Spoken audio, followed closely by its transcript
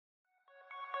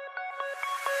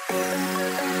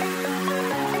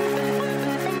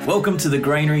Welcome to the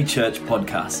Granary Church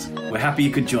podcast. We're happy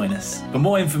you could join us. For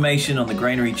more information on the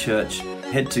Granary Church,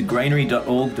 head to granary.org.au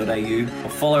or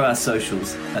follow our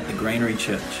socials at the Granary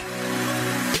Church.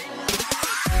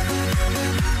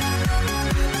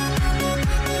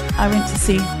 I went to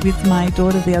see with my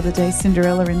daughter the other day,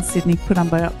 Cinderella in Sydney, put on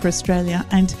by Opera Australia.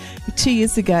 And 2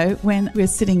 years ago, when we were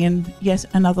sitting in yet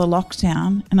another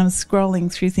lockdown and I was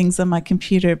scrolling through things on my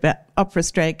computer about Opera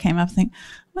Australia came up, I think,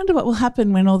 I wonder what will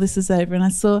happen when all this is over. And I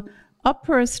saw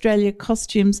Opera Australia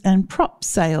costumes and prop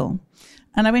sale.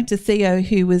 And I went to Theo,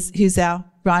 who's our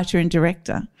writer and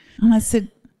director. And I said,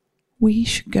 we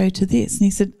should go to this. And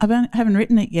he said, I haven't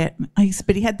written it yet.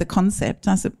 But he had the concept.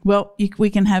 I said, well, we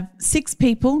can have 6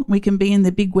 people. We can be in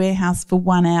the big warehouse for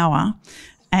 1 hour.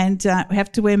 And we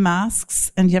have to wear masks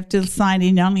and you have to sign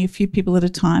in only a few people at a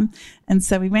time. And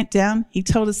so we went down. He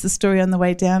told us the story on the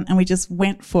way down and we just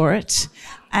went for it.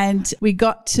 And we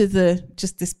got to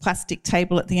just this plastic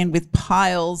table at the end with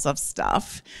piles of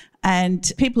stuff.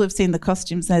 And people who've seen the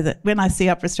costumes know that when I see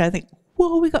Opera Australia, I think,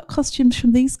 whoa, we got costumes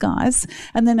from these guys.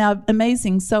 And then our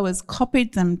amazing sewers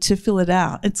copied them to fill it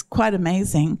out. It's quite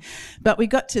amazing. But we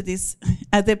got to this,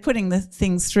 they're putting the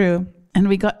things through, and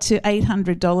we got to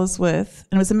 $800 worth,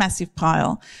 and it was a massive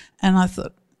pile. And I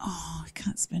thought, oh, I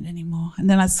can't spend any more. And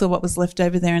then I saw what was left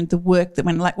over there and the work that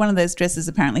went, like one of those dresses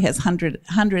apparently has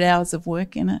 100 hours of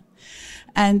work in it.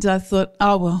 And I thought,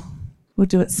 oh, well, we'll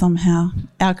do it somehow.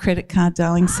 Our credit card,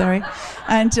 darling, sorry.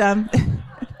 And I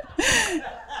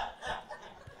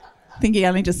think he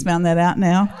only just found that out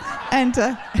now. And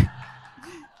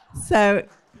so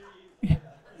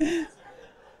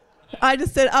I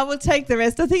just said, I will take the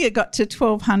rest. I think it got to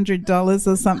 $1,200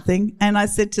 or something. And I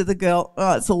said to the girl,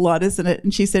 oh, it's a lot, isn't it?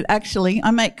 And she said, actually, I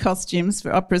make costumes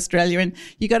for Opera Australia and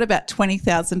you got about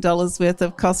 $20,000 worth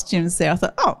of costumes there. I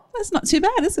thought, oh, that's not too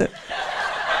bad, is it?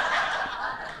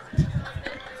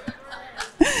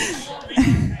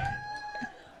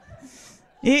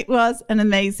 It was an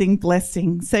amazing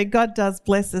blessing. So God does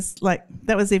bless us. Like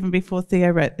that was even before Theo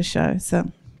wrote the show.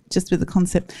 So just with the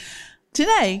concept.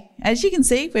 Today, as you can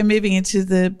see, we're moving into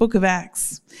the book of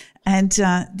Acts. And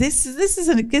this is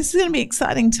going to be an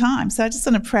exciting time. So I just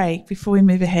want to pray before we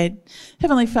move ahead.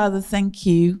 Heavenly Father, thank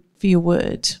you for your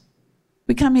word.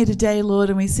 We come here today, Lord,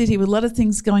 and we sit here with a lot of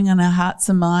things going on in our hearts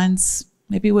and minds.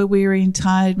 Maybe we're weary and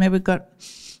tired. Maybe we've got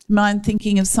mind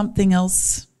thinking of something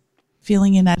else,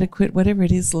 feeling inadequate, whatever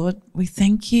it is, Lord. We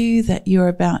thank you that you're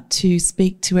about to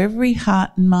speak to every heart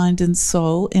and mind and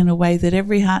soul in a way that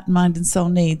every heart and mind and soul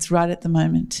needs right at the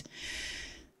moment.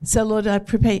 So, Lord, I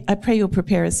pray you'll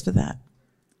prepare us for that.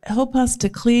 Help us to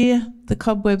clear the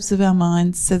cobwebs of our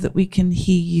minds so that we can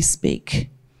hear you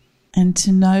speak and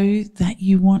to know that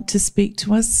you want to speak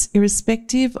to us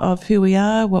irrespective of who we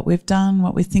are, what we've done,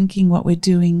 what we're thinking, what we're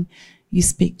doing. You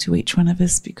speak to each one of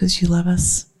us because you love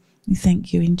us. We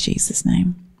thank you in Jesus'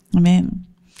 name. Amen.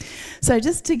 So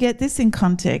just to get this in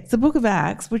context, the book of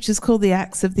Acts, which is called the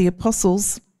Acts of the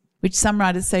Apostles, which some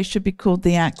writers say should be called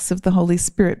the Acts of the Holy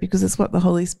Spirit because it's what the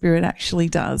Holy Spirit actually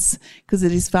does, because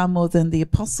it is far more than the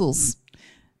apostles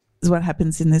is what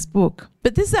happens in this book.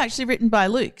 But this is actually written by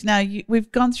Luke. Now,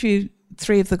 we've gone through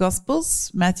 3 of the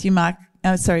Gospels, Matthew, Mark.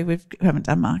 Oh, sorry, we haven't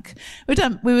done Mark.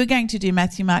 We were going to do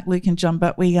Matthew, Mark, Luke and John,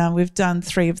 but we've done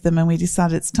 3 of them and we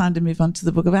decided it's time to move on to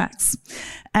the book of Acts.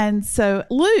 And so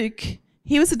Luke,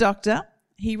 he was a doctor.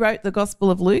 He wrote the Gospel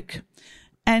of Luke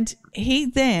and he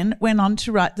then went on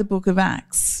to write the book of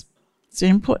Acts. It's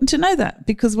very important to know that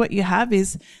because what you have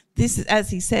is this, as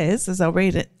he says, as I'll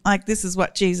read it, like this is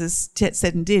what Jesus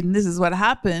said and did, and this is what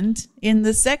happened in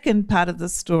the second part of the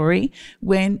story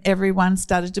when everyone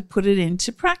started to put it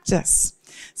into practice.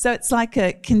 So it's like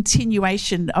a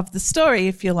continuation of the story,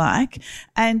 if you like,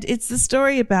 and it's the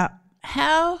story about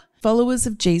how followers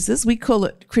of Jesus, we call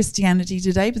it Christianity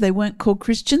today, but they weren't called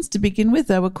Christians to begin with.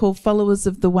 They were called followers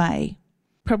of the way.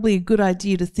 Probably a good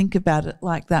idea to think about it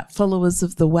like that, followers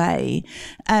of the way,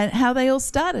 and how they all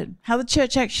started, how the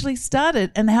church actually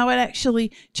started and how it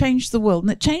actually changed the world.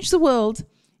 And it changed the world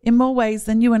in more ways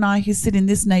than you and I who sit in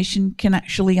this nation can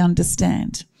actually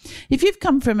understand. If you've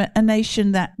come from a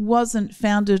nation that wasn't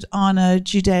founded on a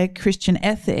Judeo-Christian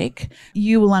ethic,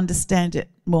 you will understand it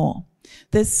more.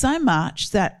 There's so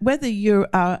much that whether you're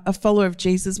a follower of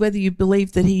Jesus, whether you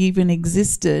believe that he even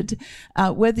existed,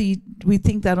 whether we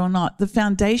think that or not, the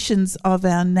foundations of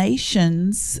our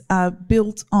nations are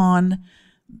built on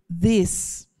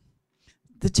this,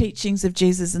 the teachings of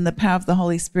Jesus and the power of the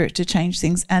Holy Spirit to change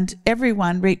things, and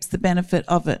everyone reaps the benefit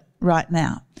of it right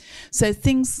now. So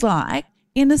things like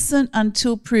innocent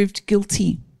until proved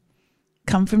guilty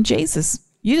come from Jesus.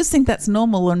 You just think that's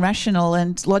normal and rational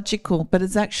and logical, but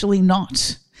it's actually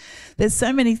not. There's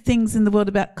so many things in the world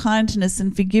about kindness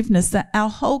and forgiveness that our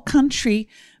whole country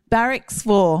barracks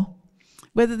for.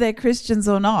 Whether they're Christians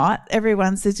or not,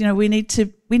 everyone says, we need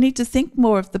to think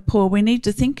more of the poor. We need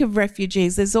to think of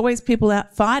refugees. There's always people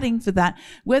out fighting for that,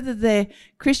 whether they're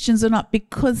Christians or not,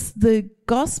 because the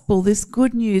gospel, this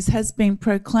good news, has been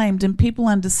proclaimed and people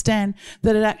understand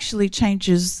that it actually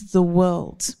changes the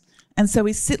world. And so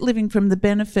we sit living from the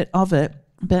benefit of it.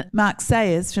 But Mark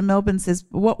Sayers from Melbourne says,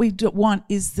 what we want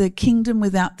is the kingdom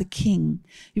without the king.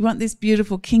 You want this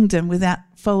beautiful kingdom without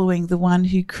following the one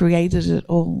who created it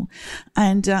all.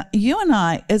 And you and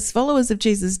I, as followers of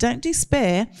Jesus, don't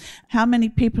despair how many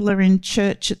people are in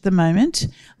church at the moment.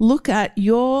 Look at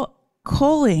your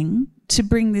calling to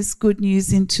bring this good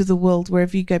news into the world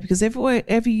wherever you go, because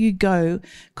wherever you go,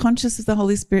 conscious of the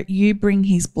Holy Spirit, you bring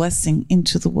his blessing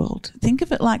into the world. Think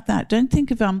of it like that. Don't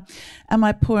think of, am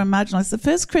I poor and marginalised? The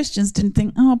first Christians didn't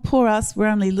think, oh, poor us, we're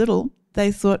only little.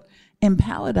 They thought,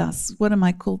 empowered us. What am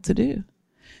I called to do?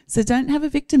 So don't have a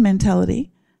victim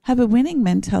mentality. Have a winning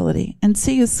mentality and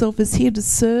see yourself as here to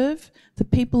serve the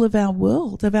people of our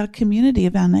world, of our community,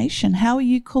 of our nation. How are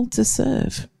you called to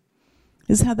serve?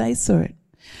 Is how they saw it.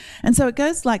 And so it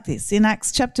goes like this. In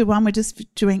Acts chapter 1, we're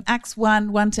just doing Acts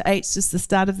 1, 1 to 8, it's just the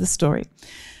start of the story.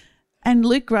 And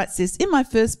Luke writes this, in my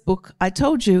first book, I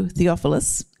told you,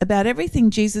 Theophilus, about everything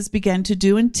Jesus began to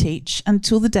do and teach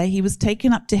until the day he was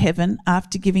taken up to heaven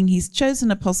after giving his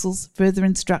chosen apostles further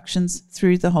instructions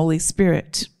through the Holy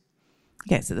Spirit.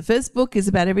 Okay, so the first book is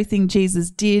about everything Jesus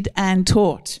did and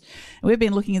taught. We've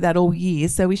been looking at that all year,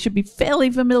 so we should be fairly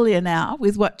familiar now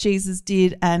with what Jesus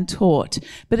did and taught.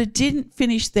 But it didn't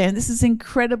finish there, and this is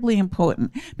incredibly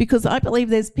important because I believe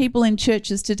there's people in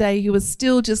churches today who are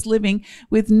still just living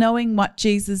with knowing what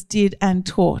Jesus did and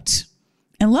taught.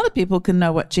 And a lot of people can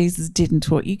know what Jesus did and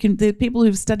taught. There are people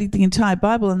who've studied the entire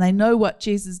Bible and they know what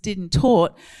Jesus did and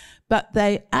taught, but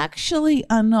they actually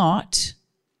are not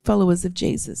followers of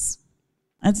Jesus.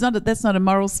 That's not a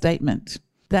moral statement.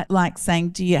 That like saying,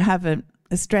 do you have an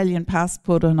Australian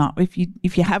passport or not? If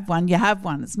you have one, you have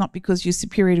one. It's not because you're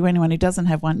superior to anyone who doesn't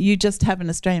have one. You just have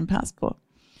an Australian passport.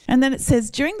 And then it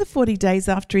says, during the 40 days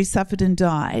after he suffered and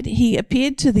died, he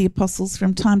appeared to the apostles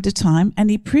from time to time, and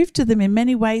he proved to them in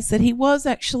many ways that he was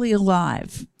actually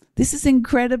alive. This is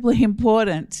incredibly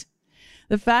important.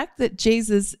 The fact that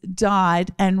Jesus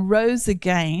died and rose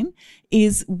again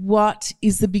is what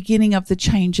is the beginning of the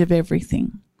change of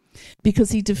everything,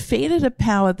 because he defeated a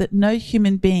power that no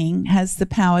human being has the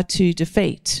power to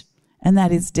defeat, and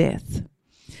that is death.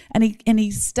 And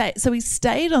he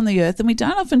stayed on the earth, and we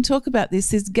don't often talk about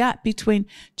this gap between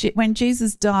when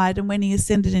Jesus died and when he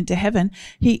ascended into heaven.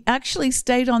 He actually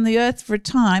stayed on the earth for a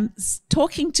time,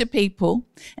 talking to people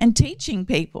and teaching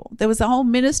people. There was a whole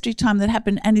ministry time that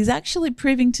happened, and he's actually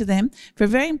proving to them, for a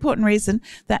very important reason,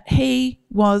 that he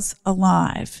was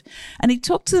alive. And he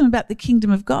talked to them about the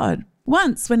kingdom of God.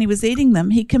 Once, when he was eating them,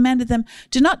 he commanded them,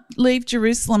 do not leave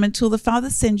Jerusalem until the Father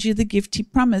sends you the gift he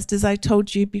promised, as I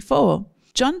told you before.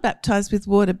 John baptized with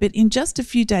water, but in just a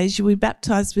few days you will be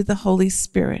baptized with the Holy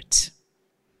Spirit.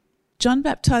 John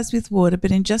baptized with water,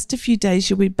 but in just a few days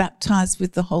you'll be baptized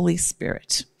with the Holy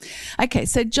Spirit. Okay,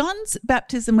 so John's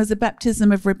baptism was a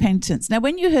baptism of repentance. Now,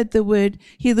 when you hear the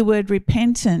word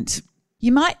repentant,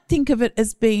 you might think of it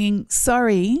as being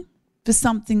sorry for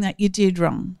something that you did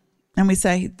wrong. And we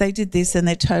say they did this and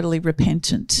they're totally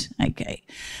repentant. Okay.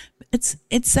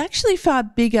 It's actually far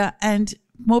bigger and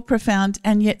more profound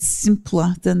and yet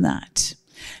simpler than that,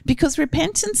 because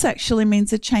repentance actually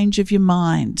means a change of your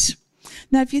mind.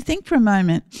 Now, if you think for a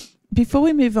moment, before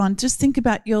we move on, just think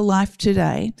about your life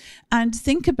today and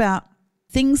think about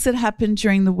things that happened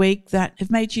during the week that have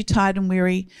made you tired and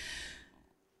weary,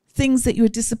 things that you were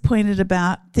disappointed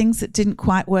about, things that didn't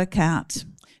quite work out.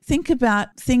 Think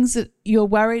about things that you're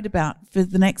worried about for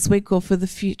the next week or for the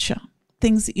future.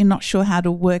 Things that you're not sure how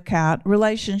to work out,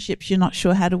 relationships you're not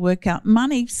sure how to work out,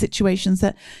 money situations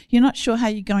that you're not sure how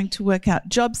you're going to work out,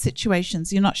 job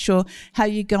situations you're not sure how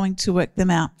you're going to work them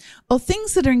out, or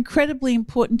things that are incredibly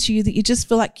important to you that you just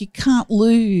feel like you can't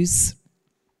lose.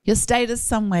 Your status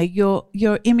somewhere, your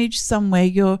image somewhere,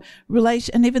 your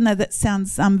relation, and even though that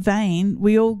sounds vain,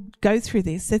 we all go through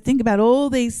this. So think about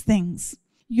all these things.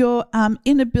 Your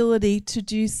inability to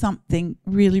do something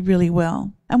really, really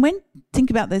well. And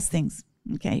think about those things.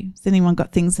 Okay, has anyone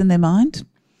got things in their mind?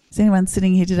 Is anyone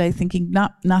sitting here today thinking, no,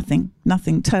 nothing,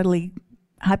 totally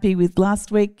happy with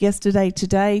last week, yesterday,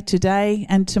 today,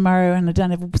 and tomorrow, and I don't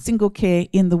have a single care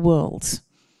in the world?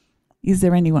 Is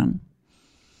there anyone?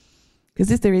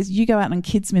 Because if there is, you go out on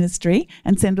kids ministry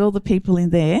and send all the people in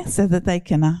there so that they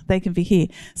can be here.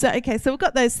 So, okay, so we've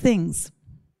got those things.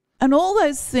 And all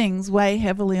those things weigh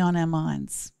heavily on our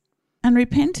minds. And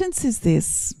repentance is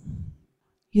this.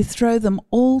 You throw them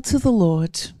all to the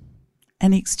Lord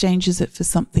and He exchanges it for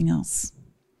something else.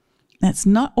 That's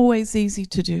not always easy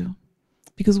to do,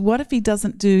 because what if He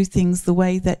doesn't do things the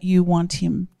way that you want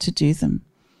Him to do them?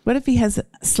 What if He has a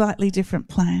slightly different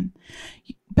plan?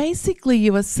 Basically,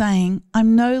 you are saying,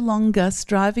 I'm no longer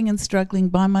striving and struggling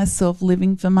by myself,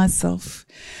 living for myself.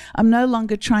 I'm no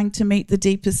longer trying to meet the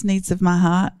deepest needs of my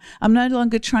heart. I'm no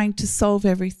longer trying to solve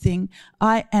everything.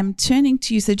 I am turning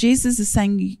to you. So Jesus is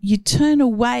saying you turn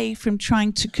away from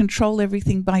trying to control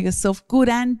everything by yourself, good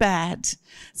and bad.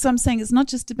 So I'm saying it's not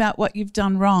just about what you've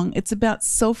done wrong. It's about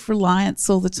self-reliance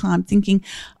all the time, thinking,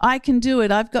 I can do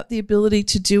it. I've got the ability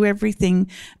to do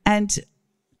everything. And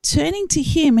turning to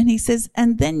Him, and He says,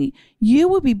 and then you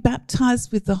will be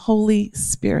baptized with the Holy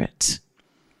Spirit.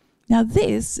 Now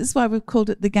this is why we've called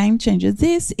it the game changer.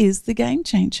 This is the game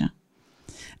changer.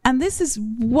 And this is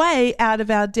way out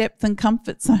of our depth and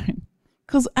comfort zone.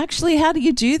 Because actually, how do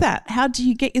you do that? How do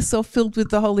you get yourself filled with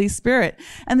the Holy Spirit?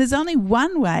 And there's only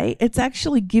one way. It's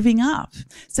actually giving up.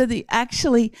 So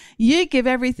that you give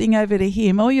everything over to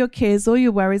Him, all your cares, all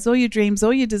your worries, all your dreams,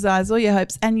 all your desires, all your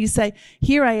hopes, and you say,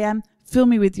 here I am. Fill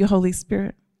me with your Holy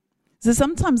Spirit. So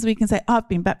sometimes we can say, I've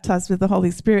been baptized with the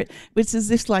Holy Spirit, which is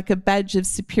just like a badge of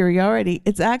superiority.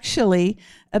 It's actually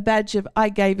a badge of I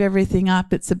gave everything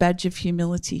up. It's a badge of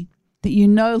humility, that you're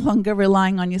no longer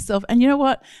relying on yourself. And you know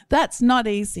what? That's not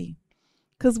easy,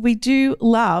 because we do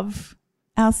love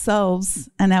ourselves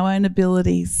and our own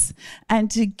abilities.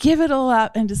 And to give it all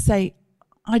up and to say,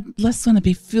 I just want to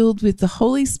be filled with the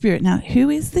Holy Spirit. Now, who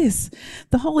is this?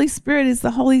 The Holy Spirit is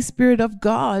the Holy Spirit of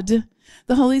God.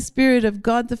 The Holy Spirit of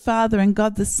God the Father and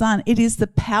God the Son. It is the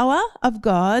power of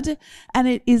God and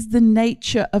it is the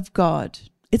nature of God.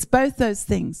 It's both those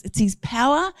things. It's His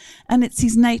power and it's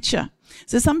His nature.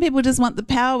 So some people just want the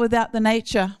power without the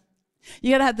nature.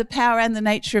 You got to have the power and the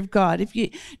nature of God. If you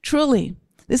truly,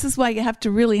 this is why you have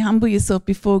to really humble yourself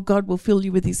before God will fill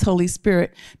you with His Holy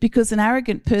Spirit, because an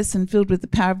arrogant person filled with the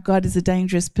power of God is a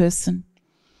dangerous person.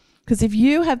 Because if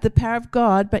you have the power of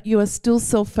God, but you are still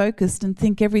self-focused and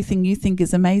think everything you think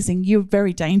is amazing, you're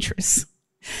very dangerous.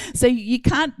 So you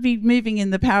can't be moving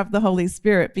in the power of the Holy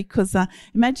Spirit, because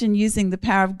imagine using the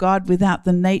power of God without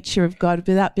the nature of God,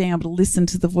 without being able to listen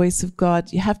to the voice of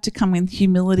God. You have to come in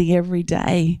humility every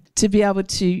day to be able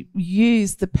to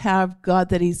use the power of God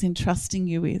that He's entrusting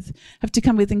you with. You have to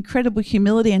come with incredible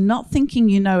humility and not thinking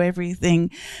you know everything,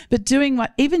 but doing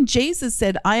what even Jesus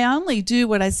said, I only do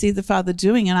what I see the Father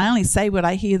doing and I only say what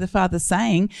I hear the Father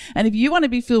saying. And if you want to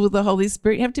be filled with the Holy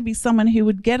Spirit, you have to be someone who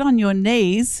would get on your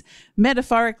knees,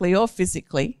 metaphorically or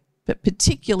physically, but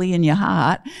particularly in your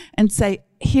heart, and say,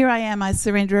 here I am, I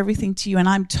surrender everything to you, and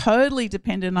I'm totally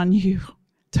dependent on you,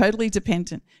 totally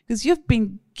dependent, because you've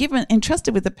been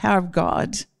entrusted with the power of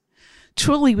God.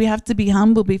 Truly, we have to be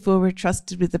humble before we're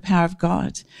trusted with the power of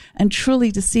God, and truly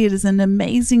to see it as an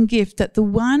amazing gift that the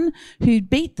one who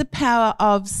beat the power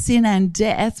of sin and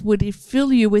death would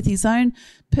fill you with His own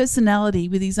personality,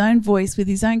 with His own voice, with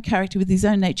His own character, with His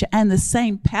own nature, and the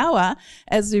same power,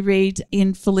 as we read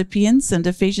in Philippians and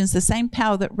Ephesians, the same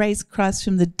power that raised Christ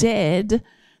from the dead,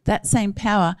 that same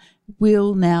power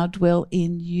will now dwell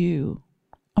in you.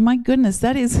 Oh my goodness,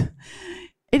 it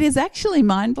is actually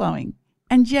mind-blowing.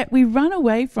 And yet we run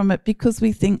away from it because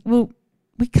we think, well,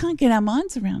 we can't get our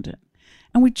minds around it.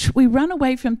 And we run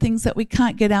away from things that we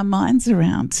can't get our minds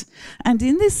around. And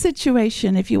in this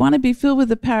situation, if you want to be filled with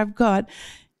the power of God,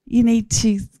 you need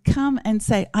to come and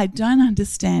say, I don't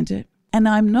understand it and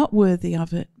I'm not worthy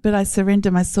of it, but I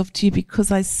surrender myself to you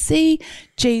because I see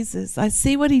Jesus. I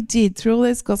see what He did through all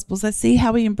those Gospels. I see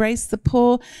how He embraced the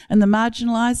poor and the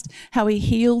marginalized, how He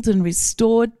healed and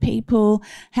restored people,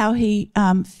 how He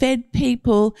fed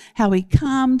people, how He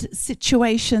calmed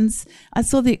situations. I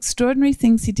saw the extraordinary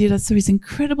things He did. I saw His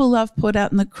incredible love poured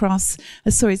out on the cross. I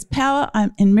saw His power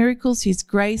in miracles, His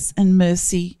grace and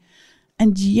mercy.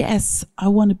 And yes, I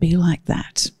want to be like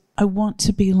that. I want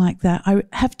to be like that. I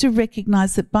have to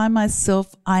recognize that by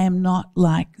myself, I am not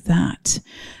like that.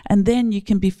 And then you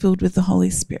can be filled with the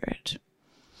Holy Spirit.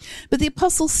 But the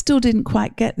apostles still didn't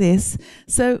quite get this.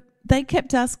 So they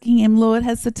kept asking Him, Lord,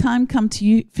 has the time come to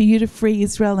you for you to free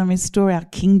Israel and restore our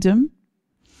kingdom?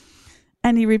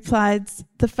 And He replied,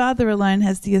 the Father alone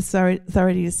has the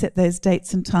authority to set those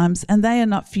dates and times, and they are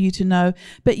not for you to know,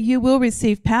 but you will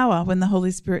receive power when the Holy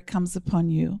Spirit comes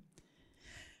upon you.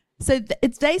 So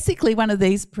it's basically one of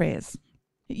these prayers.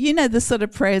 You know the sort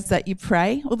of prayers that you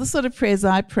pray, or the sort of prayers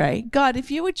I pray. God, if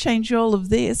you would change all of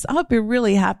this, I would be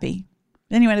really happy.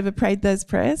 Anyone ever prayed those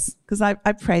prayers? Because I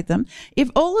prayed them. If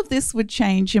all of this would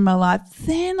change in my life,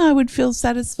 then I would feel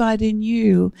satisfied in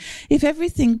you. If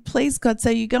everything pleased God, so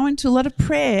you go into a lot of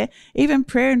prayer, even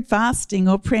prayer and fasting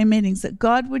or prayer meetings, that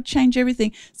God would change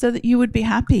everything so that you would be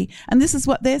happy. And this is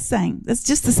what they're saying. It's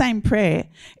just the same prayer.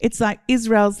 It's like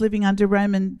Israel's living under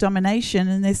Roman domination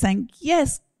and they're saying,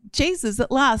 yes, Jesus,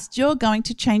 at last, you're going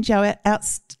to change our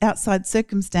outside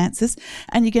circumstances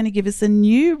and you're going to give us a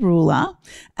new ruler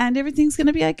and everything's going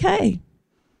to be okay.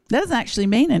 That doesn't actually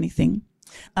mean anything.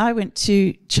 I went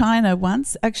to China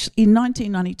once, actually in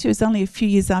 1992. It's only a few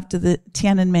years after the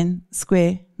Tiananmen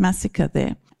Square massacre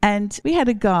there. And we had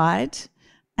a guide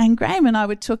and Graham and I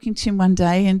were talking to him one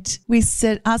day and we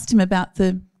asked him about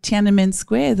the Tiananmen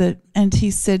Square and he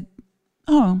said,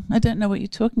 oh, I don't know what you're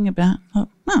talking about.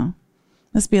 Oh.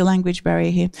 Must be a language barrier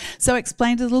here. So I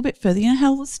explained it a little bit further. You know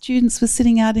how all the students were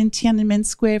sitting out in Tiananmen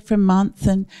Square for a month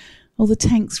and all the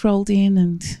tanks rolled in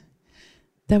and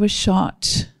they were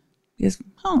shot. Yes.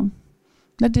 Oh,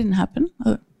 that didn't happen.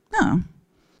 No.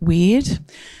 Weird.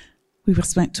 We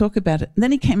just won't talk about it. And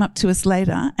then he came up to us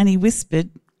later and he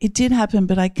whispered, it did happen,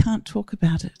 but I can't talk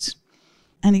about it.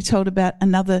 And he told about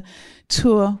another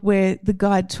tour where the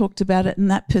guide talked about it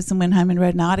and that person went home and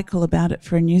wrote an article about it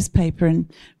for a newspaper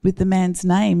and with the man's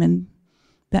name, and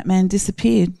that man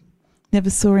disappeared. Never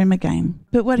saw him again.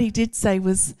 But what he did say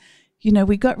was, you know,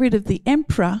 we got rid of the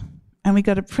emperor and we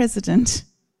got a president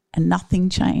and nothing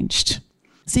changed.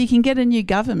 So you can get a new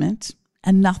government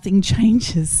and nothing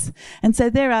changes. And so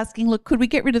they're asking, look, could we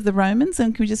get rid of the Romans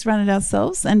and can we just run it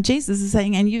ourselves? And Jesus is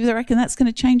saying, and you reckon that's going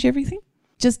to change everything?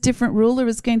 Just different ruler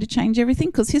is going to change everything?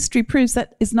 Because history proves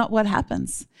that is not what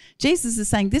happens. Jesus is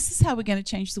saying, this is how we're going to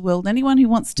change the world. Anyone who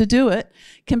wants to do it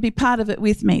can be part of it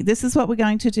with me. This is what we're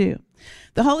going to do.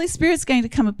 The Holy Spirit's going to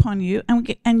come upon you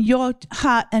and your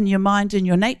heart and your mind and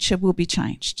your nature will be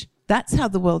changed. That's how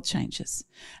the world changes.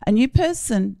 A new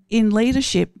person in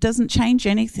leadership doesn't change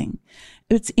anything.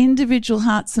 It's individual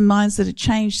hearts and minds that are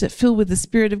changed, that fill with the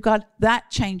Spirit of God.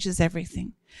 That changes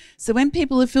everything. So when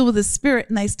people are filled with the Spirit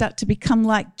and they start to become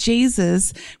like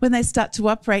Jesus, when they start to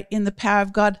operate in the power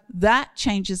of God, that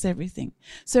changes everything.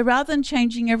 So rather than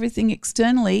changing everything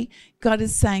externally, God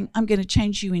is saying, I'm going to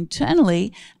change you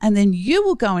internally, and then you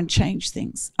will go and change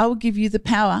things. I will give you the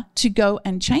power to go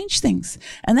and change things.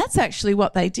 And that's actually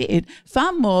what they did,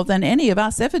 far more than any of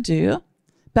us ever do.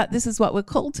 But this is what we're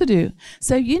called to do.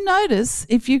 So you notice,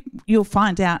 you'll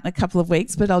find out in a couple of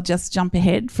weeks, but I'll just jump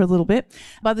ahead for a little bit.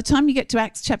 By the time you get to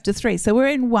Acts chapter 3, so we're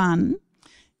in 1,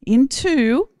 in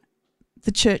 2,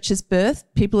 the church's birth,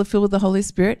 people are filled with the Holy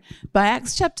Spirit. By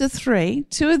Acts chapter 3,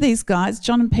 2 of these guys,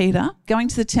 John and Peter, going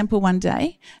to the temple one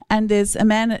day, and there's a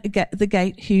man at the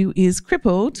gate who is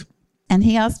crippled, and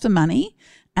he asked for money,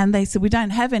 and they said, we don't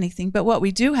have anything, but what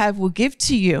we do have we'll give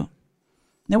to you.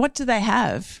 Now, what do they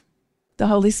have? The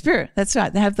Holy Spirit. That's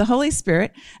right. They have the Holy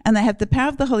Spirit and they have the power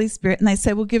of the Holy Spirit, and they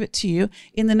say, we'll give it to you.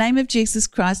 In the name of Jesus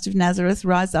Christ of Nazareth,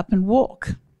 rise up and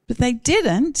walk. But they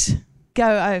didn't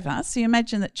go over. So you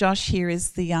imagine that Josh here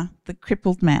is the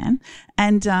crippled man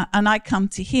and I come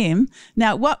to him.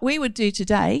 Now, what we would do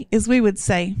today is we would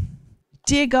say,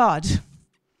 dear God,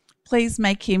 please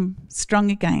make him strong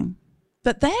again.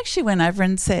 But they actually went over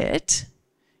and said,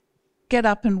 get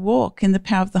up and walk in the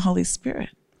power of the Holy Spirit.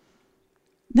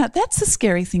 Now, that's a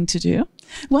scary thing to do.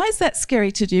 Why is that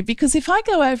scary to do? Because if I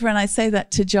go over and I say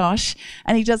that to Josh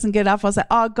and he doesn't get up, I'll say,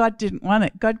 oh, God didn't want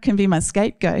it. God can be my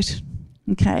scapegoat.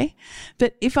 Okay?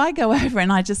 But if I go over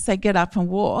and I just say, get up and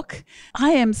walk,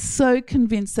 I am so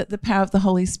convinced that the power of the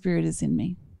Holy Spirit is in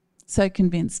me. So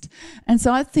convinced. And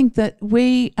so I think that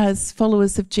we as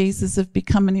followers of Jesus have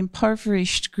become an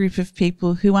impoverished group of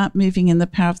people who aren't moving in the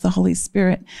power of the Holy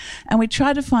Spirit. And we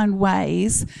try to find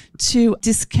ways to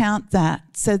discount that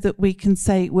so that we can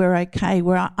say we're okay.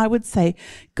 Where I would say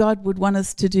God would want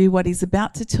us to do what he's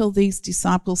about to tell these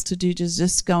disciples to do, to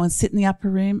just go and sit in the upper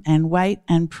room and wait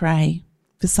and pray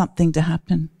for something to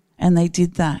happen. And they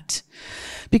did that.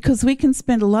 Because we can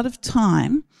spend a lot of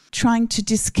time trying to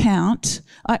discount.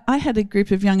 I had a group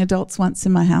of young adults once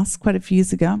in my house quite a few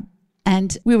years ago,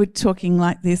 and we were talking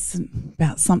like this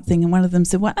about something, and one of them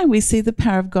said, why don't we see the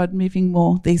power of God moving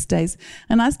more these days?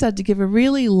 And I started to give a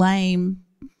really lame,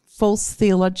 false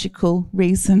theological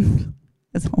reason.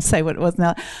 I'll say what it was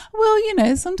now.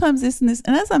 Well, sometimes this and this.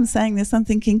 And as I'm saying this, I'm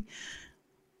thinking,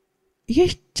 you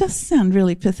just sound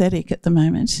really pathetic at the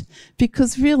moment,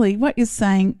 because really what you're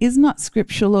saying is not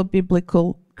scriptural or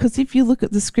biblical. Because if you look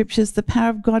at the scriptures, the power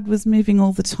of God was moving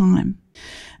all the time.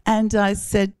 And I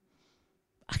said,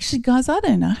 actually, guys, I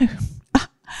don't know.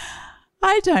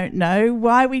 I don't know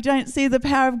why we don't see the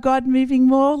power of God moving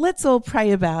more. Let's all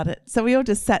pray about it. So we all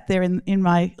just sat there in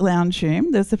my lounge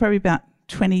room. There's probably about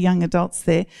 20 young adults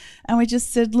there. And we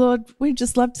just said, Lord, we'd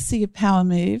just love to see your power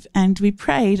move. And we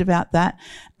prayed about that.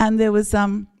 And there was, I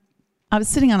was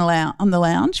sitting on the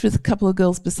lounge with a couple of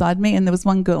girls beside me. And there was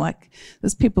one girl,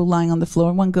 there's people lying on the floor.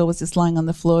 And one girl was just lying on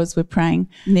the floor as we're praying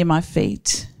near my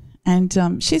feet.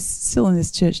 And she's still in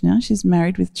this church now. She's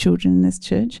married with children in this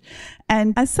church.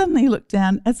 And I suddenly looked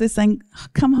down as they're saying,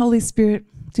 come Holy Spirit,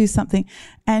 do something.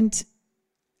 And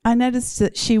I noticed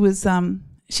that she was,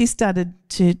 she started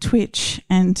to twitch,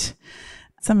 and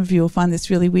some of you will find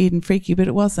this really weird and freaky, but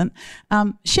it wasn't.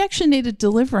 She actually needed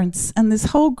deliverance, and this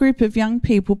whole group of young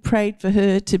people prayed for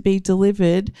her to be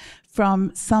delivered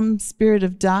from some spirit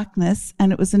of darkness,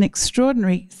 and it was an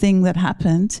extraordinary thing that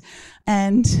happened.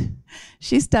 And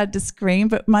she started to scream,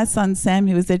 but my son Sam,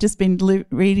 who was there, just been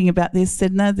reading about this,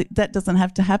 said, no, that doesn't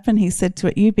have to happen. He said to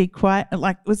it, you be quiet. It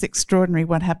was extraordinary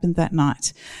what happened that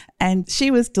night. And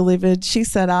she was delivered. She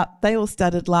sat up. They all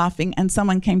started laughing, and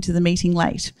someone came to the meeting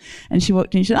late. And she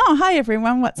walked in and said, oh, hi,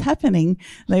 everyone, what's happening?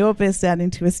 They all burst out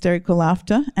into hysterical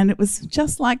laughter. And it was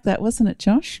just like that, wasn't it,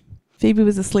 Josh? Phoebe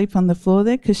was asleep on the floor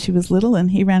there because she was little,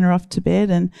 and he ran her off to bed.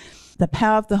 And the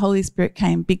power of the Holy Spirit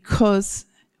came because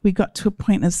we got to a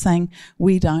point of saying,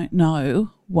 we don't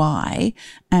know why,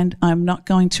 and I'm not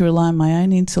going to rely on my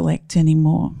own intellect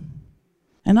anymore.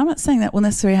 And I'm not saying that will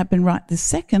necessarily happen right this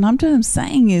second. What I'm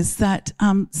saying is that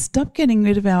stop getting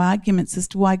rid of our arguments as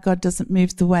to why God doesn't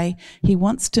move the way he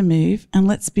wants to move, and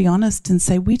let's be honest and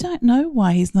say, we don't know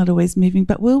why he's not always moving,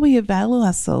 but will we avail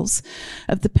ourselves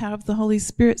of the power of the Holy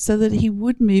Spirit so that he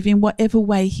would move in whatever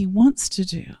way he wants to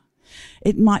do?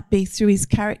 It might be through his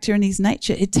character and his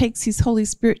nature. It takes his Holy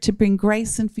Spirit to bring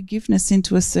grace and forgiveness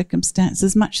into a circumstance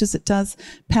as much as it does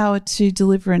power to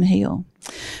deliver and heal.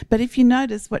 But if you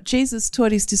notice, what Jesus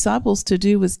taught his disciples to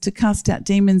do was to cast out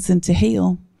demons and to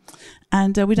heal.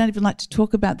 And we don't even like to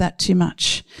talk about that too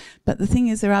much. But the thing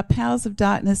is, there are powers of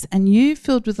darkness, and you,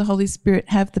 filled with the Holy Spirit,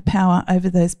 have the power over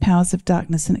those powers of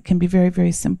darkness, and it can be very,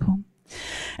 very simple.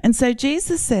 And so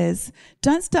Jesus says,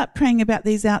 don't start praying about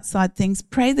these outside things.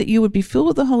 Pray that you would be filled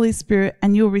with the Holy Spirit,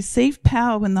 and you'll receive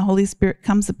power when the Holy Spirit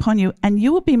comes upon you, and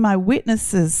you will be my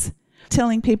witnesses,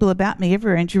 telling people about me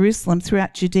everywhere in Jerusalem,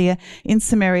 throughout Judea, in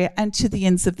Samaria, and to the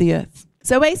ends of the earth.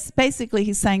 So basically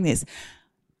he's saying this.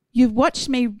 You've watched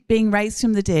me being raised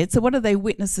from the dead. So what are they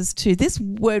witnesses to? This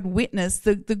word witness,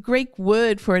 the Greek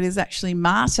word for it is actually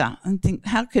martyr. And think,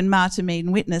 how can martyr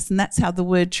mean witness? And that's how the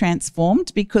word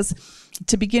transformed, because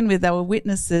to begin with, they were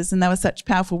witnesses, and they were such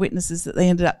powerful witnesses that they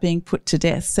ended up being put to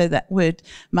death. So that word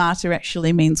martyr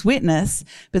actually means witness,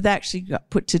 but they actually got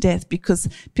put to death because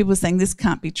people were saying this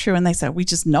can't be true. And they say, we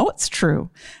just know it's true.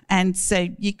 And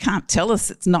say, you can't tell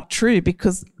us it's not true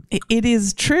because it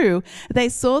is true. They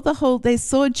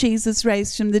saw Jesus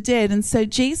raised from the dead. And so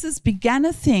Jesus began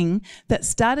a thing that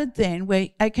started then where,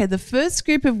 okay, the first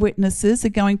group of witnesses are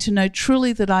going to know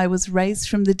truly that I was raised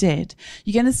from the dead.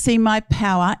 You're going to see my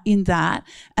power in that.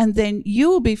 And then you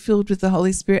will be filled with the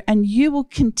Holy Spirit, and you will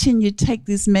continue to take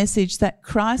this message that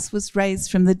Christ was raised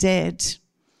from the dead.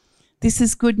 This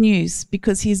is good news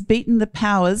because he's beaten the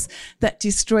powers that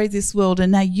destroy this world,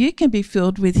 and now you can be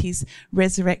filled with his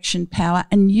resurrection power,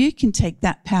 and you can take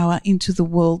that power into the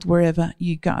world wherever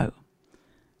you go.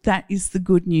 That is the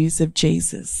good news of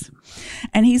Jesus.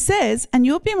 And he says, and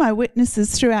you'll be my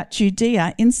witnesses throughout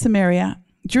Judea, in Samaria,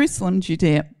 Jerusalem,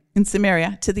 Judea, in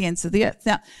Samaria, to the ends of the earth.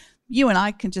 Now, you and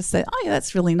I can just say, oh, yeah,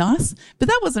 that's really nice. But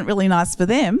that wasn't really nice for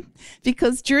them,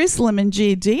 because Jerusalem and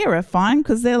Judea are fine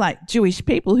because they're like Jewish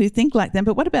people who think like them.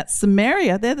 But what about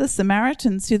Samaria? They're the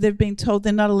Samaritans who they've been told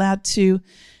they're not allowed to,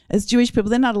 as Jewish people,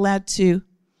 they're not allowed to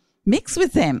mix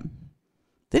with them.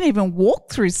 They didn't even walk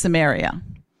through Samaria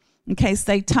in case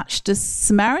they touched a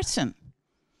Samaritan.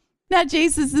 Now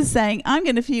Jesus is saying, I'm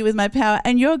going to fill you with my power,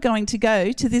 and you're going to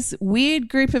go to this weird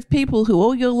group of people who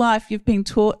all your life you've been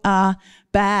taught are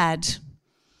bad,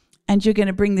 and you're going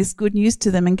to bring this good news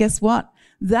to them. And guess what?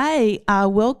 They are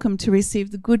welcome to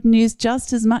receive the good news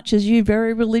just as much as you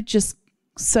very religious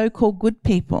so-called good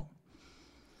people.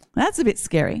 That's a bit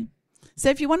scary. So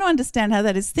if you want to understand how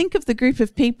that is, think of the group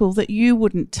of people that you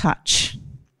wouldn't touch,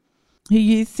 who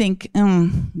you think,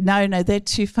 no, they're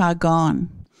too far gone.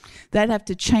 They'd have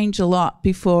to change a lot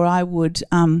before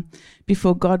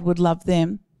before God would love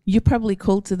them. You're probably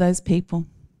called to those people.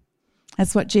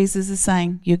 That's what Jesus is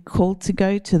saying. You're called to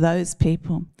go to those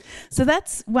people. So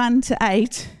that's 1 to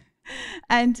 8.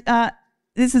 And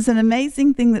this is an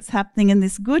amazing thing that's happening. And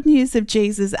this good news of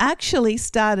Jesus actually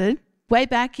started Way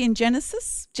back in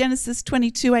Genesis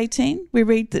 22:18, we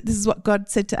read that this is what God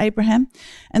said to Abraham,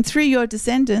 and through your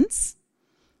descendants,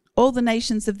 all the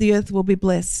nations of the earth will be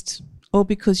blessed, all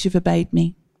because you've obeyed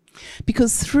me.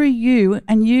 Because through you,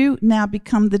 and you now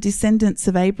become the descendants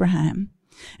of Abraham.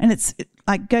 And it's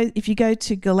like, if you go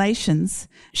to Galatians,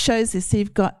 shows this. So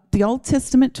you've got the Old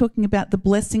Testament talking about the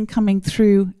blessing coming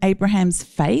through Abraham's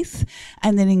faith.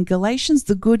 And then in Galatians,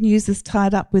 the good news is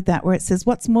tied up with that, where it says,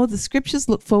 what's more, the scriptures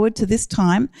look forward to this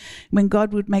time when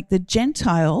God would make the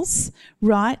Gentiles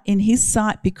right in his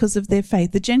sight because of their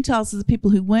faith. The Gentiles are the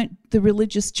people who weren't the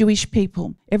religious Jewish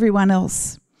people, everyone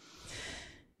else.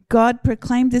 God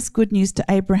proclaimed this good news to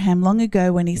Abraham long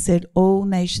ago when he said, all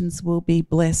nations will be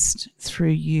blessed through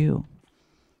you.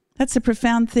 That's a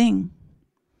profound thing.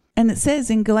 And it says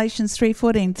in Galatians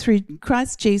 3:14, through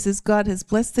Christ Jesus, God has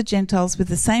blessed the Gentiles with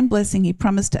the same blessing he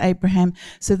promised to Abraham,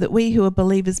 so that we who are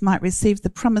believers might receive the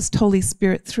promised Holy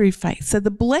Spirit through faith. So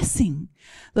the blessing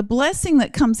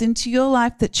that comes into your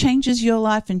life, that changes your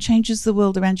life and changes the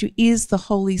world around you, is the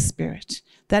Holy Spirit.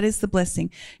 That is the blessing.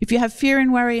 If you have fear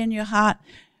and worry in your heart,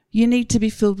 you need to be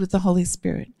filled with the Holy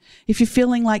Spirit. If you're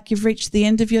feeling like you've reached the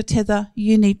end of your tether,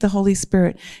 you need the Holy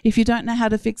Spirit. If you don't know how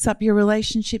to fix up your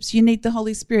relationships, you need the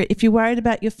Holy Spirit. If you're worried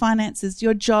about your finances,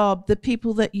 your job, the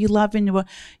people that you love in your world,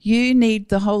 you need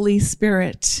the Holy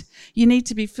Spirit. You need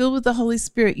to be filled with the Holy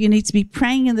Spirit. You need to be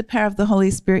praying in the power of the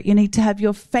Holy Spirit. You need to have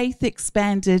your faith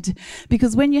expanded,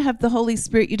 because when you have the Holy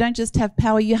Spirit, you don't just have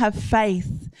power, you have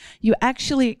faith. You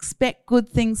actually expect good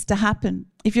things to happen.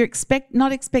 If you're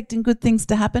not expecting good things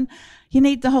to happen, you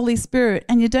need the Holy Spirit,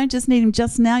 and you don't just need him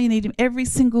just now, you need him every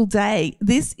single day.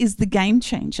 This is the game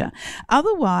changer.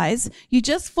 Otherwise, you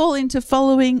just fall into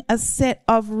following a set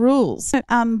of rules.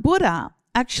 Buddha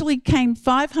actually came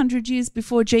 500 years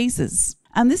before Jesus.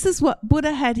 And this is what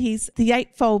Buddha had, the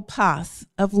eightfold path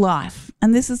of life.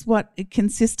 And this is what it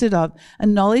consisted of: a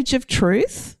knowledge of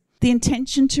truth, the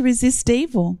intention to resist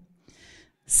evil,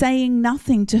 saying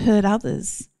nothing to hurt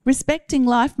others, respecting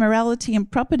life, morality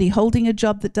and property, holding a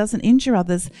job that doesn't injure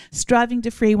others, striving to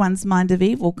free one's mind of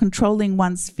evil, controlling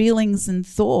one's feelings and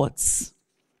thoughts,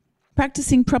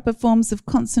 practicing proper forms of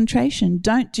concentration.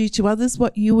 Don't do to others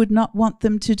what you would not want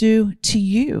them to do to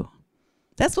you.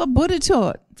 That's what Buddha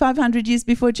taught 500 years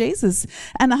before Jesus.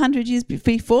 And 100 years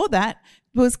before that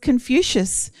was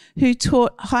Confucius, who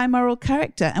taught high moral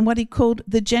character and what he called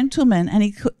the gentleman. And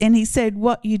he said,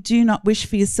 what you do not wish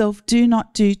for yourself, do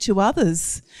not do to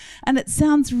others. And it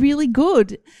sounds really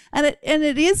good. And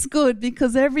it is good,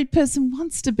 because every person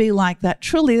wants to be like that.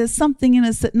 Truly, there's something in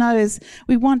us that knows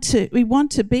we want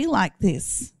to be like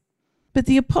this. But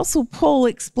the Apostle Paul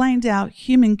explained our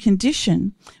human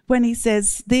condition when he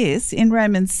says this in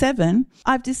Romans 7,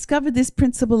 I've discovered this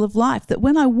principle of life, that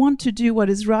when I want to do what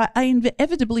is right, I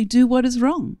inevitably do what is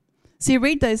wrong. So you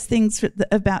read those things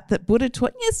about that Buddha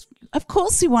taught. Yes, of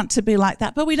course we want to be like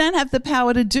that, but we don't have the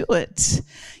power to do it.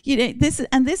 You know, this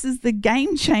is the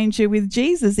game changer with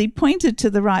Jesus. He pointed to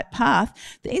the right path.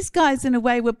 These guys, in a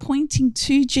way, were pointing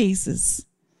to Jesus.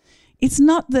 It's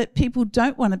not that people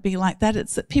don't want to be like that.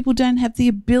 It's that people don't have the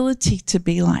ability to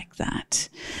be like that.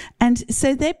 And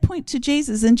so they point to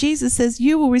Jesus, and Jesus says,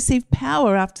 you will receive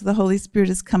power after the Holy Spirit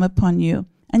has come upon you,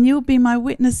 and you will be my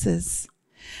witnesses.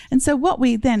 And so what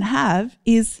we then have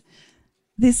is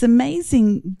this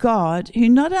amazing God who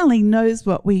not only knows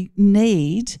what we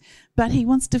need, but he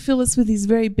wants to fill us with his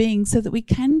very being so that we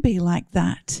can be like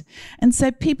that. And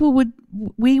so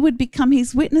we would become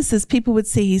his witnesses. People would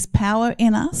see his power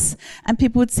in us, and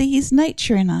people would see his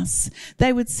nature in us.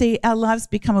 They would see our lives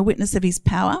become a witness of his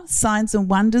power. Signs and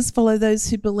wonders follow those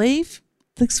who believe,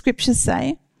 the scriptures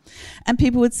say. And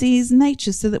people would see his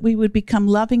nature, so that we would become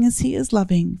loving as he is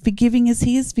loving, forgiving as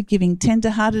he is forgiving,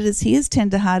 tender-hearted as he is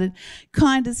tender-hearted,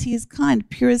 kind as he is kind,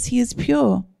 pure as he is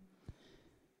pure.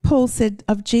 Paul said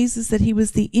of Jesus that he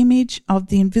was the image of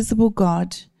the invisible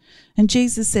God. And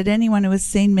Jesus said, anyone who has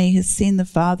seen me has seen the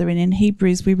Father. And in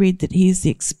Hebrews we read that he is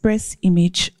the express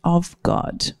image of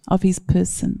God, of his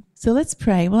person. So let's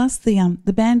pray. We'll ask the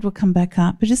band will come back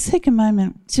up. But just take a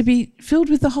moment. To be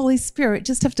filled with the Holy Spirit,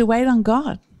 just have to wait on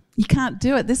God. You can't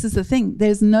do it. This is the thing.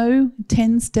 There's no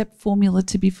 10-step formula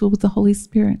to be filled with the Holy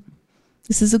Spirit.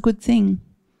 This is a good thing.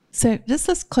 So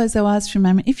let's close our eyes for a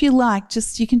moment. If you like,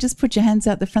 you can just put your hands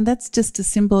out the front. That's just a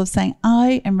symbol of saying,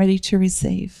 I am ready to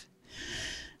receive.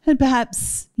 And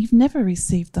perhaps you've never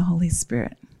received the Holy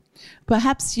Spirit.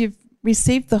 Perhaps you've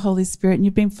received the Holy Spirit and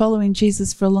you've been following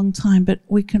Jesus for a long time, but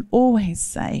we can always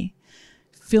say,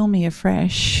 fill me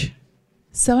afresh.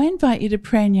 So I invite you to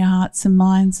pray in your hearts and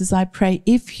minds as I pray,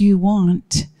 if you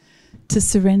want to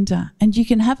surrender. And you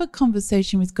can have a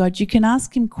conversation with God. You can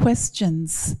ask him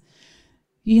questions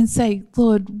You can say,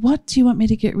 Lord, what do you want me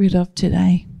to get rid of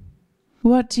today?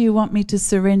 What do you want me to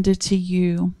surrender to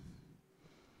you?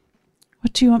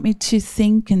 What do you want me to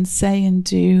think and say and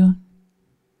do?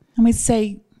 And we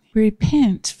say,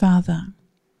 repent, Father,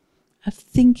 of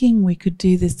thinking we could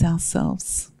do this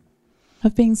ourselves,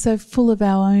 of being so full of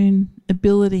our own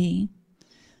ability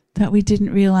that we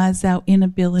didn't realize our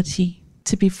inability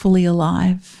to be fully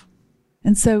alive.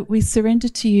 And so we surrender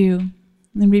to you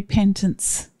in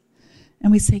repentance,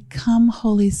 and we say, come,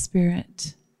 Holy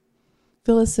Spirit,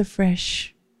 fill us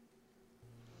afresh.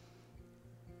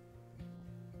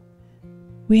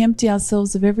 We empty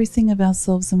ourselves of everything of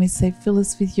ourselves, and we say, fill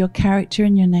us with your character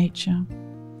and your nature.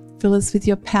 Fill us with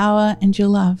your power and your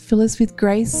love. Fill us with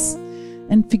grace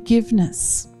and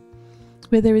forgiveness.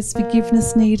 Where there is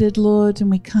forgiveness needed, Lord,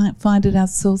 and we can't find it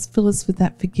ourselves, fill us with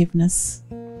that forgiveness.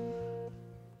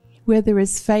 Where there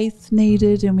is faith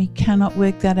needed and we cannot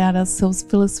work that out ourselves,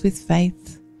 fill us with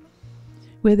faith.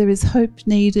 Where there is hope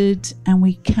needed and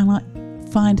we cannot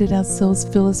find it ourselves,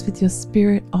 fill us with your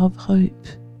spirit of hope.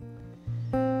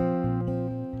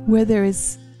 Where there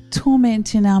is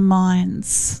torment in our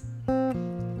minds,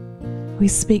 we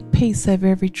speak peace over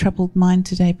every troubled mind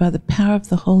today by the power of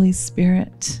the Holy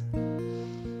Spirit.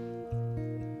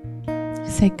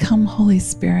 Say, come, Holy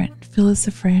Spirit, fill us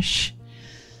afresh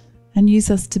and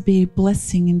use us to be a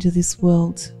blessing into this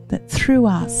world, that through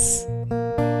us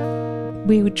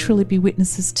we would truly be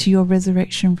witnesses to your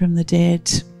resurrection from the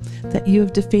dead, that you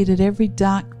have defeated every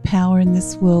dark power in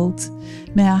this world.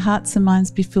 May our hearts and minds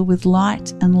be filled with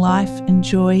light and life and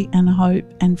joy and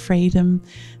hope and freedom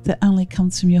that only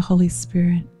comes from your Holy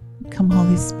Spirit. Come,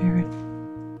 Holy Spirit.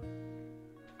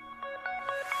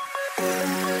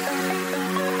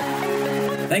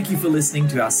 Thank you for listening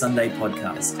to our Sunday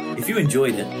podcast. If you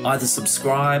enjoyed it, either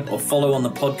subscribe or follow on the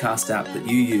podcast app that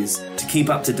you use to keep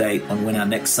up to date on when our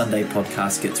next Sunday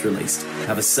podcast gets released.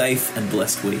 Have a safe and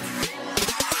blessed week.